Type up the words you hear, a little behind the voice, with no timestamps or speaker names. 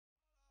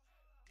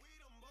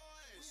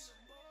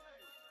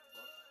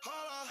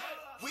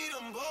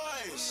Dem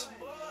Boyz.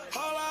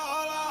 Holla,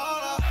 holla,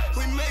 holla.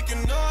 We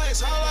making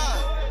noise. Holla.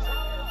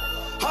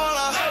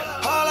 Holla,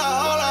 holla,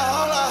 holla,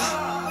 holla.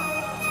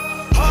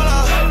 Holla.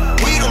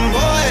 We Dem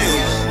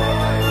Boyz.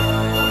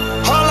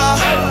 Holla.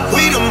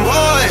 We Dem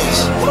Boyz.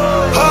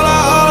 Holla,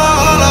 holla,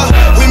 holla.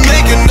 We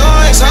making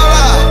noise.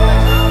 Holla.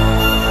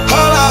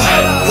 Holla.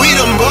 We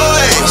Dem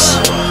Boyz.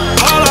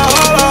 Holla,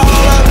 holla,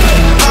 holla.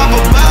 Pop a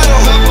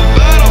bottle.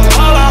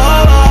 Holla,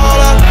 holla,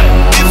 holla.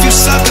 If you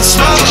suck and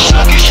swallow.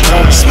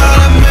 Smell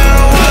that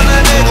marijuana,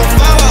 they gon'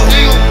 follow.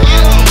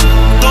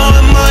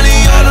 Throwing money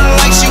on her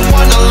like she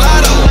won the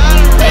lotto.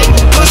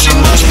 But she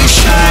must be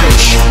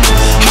strange.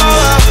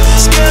 Holla,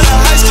 scared of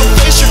high school,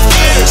 face your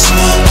fears.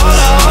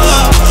 Holla,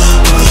 holla.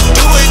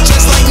 Do it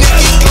just like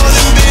Nicki, go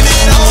and bend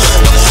it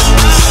over.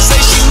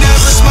 Say she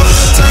never smoked,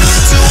 but turn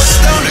into a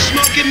stoner.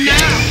 Smoking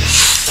now.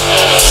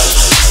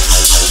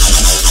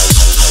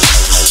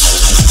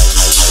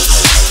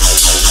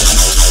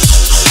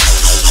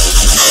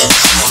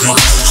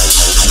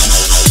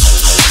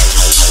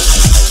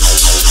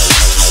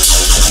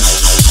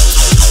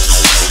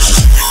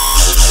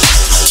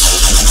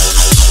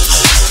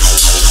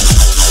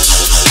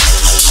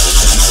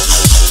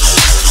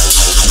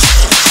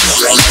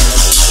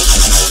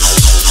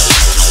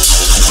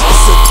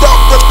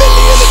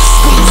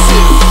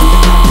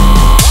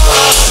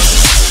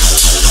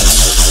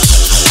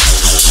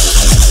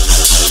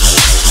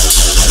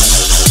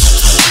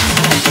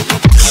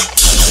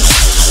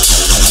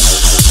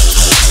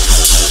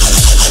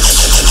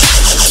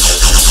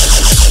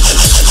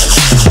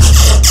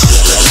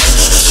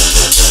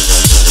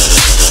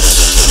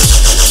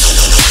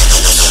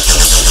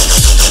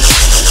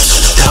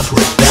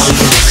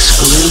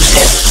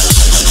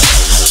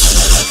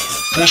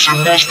 Pussy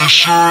must be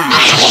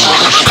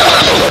serious.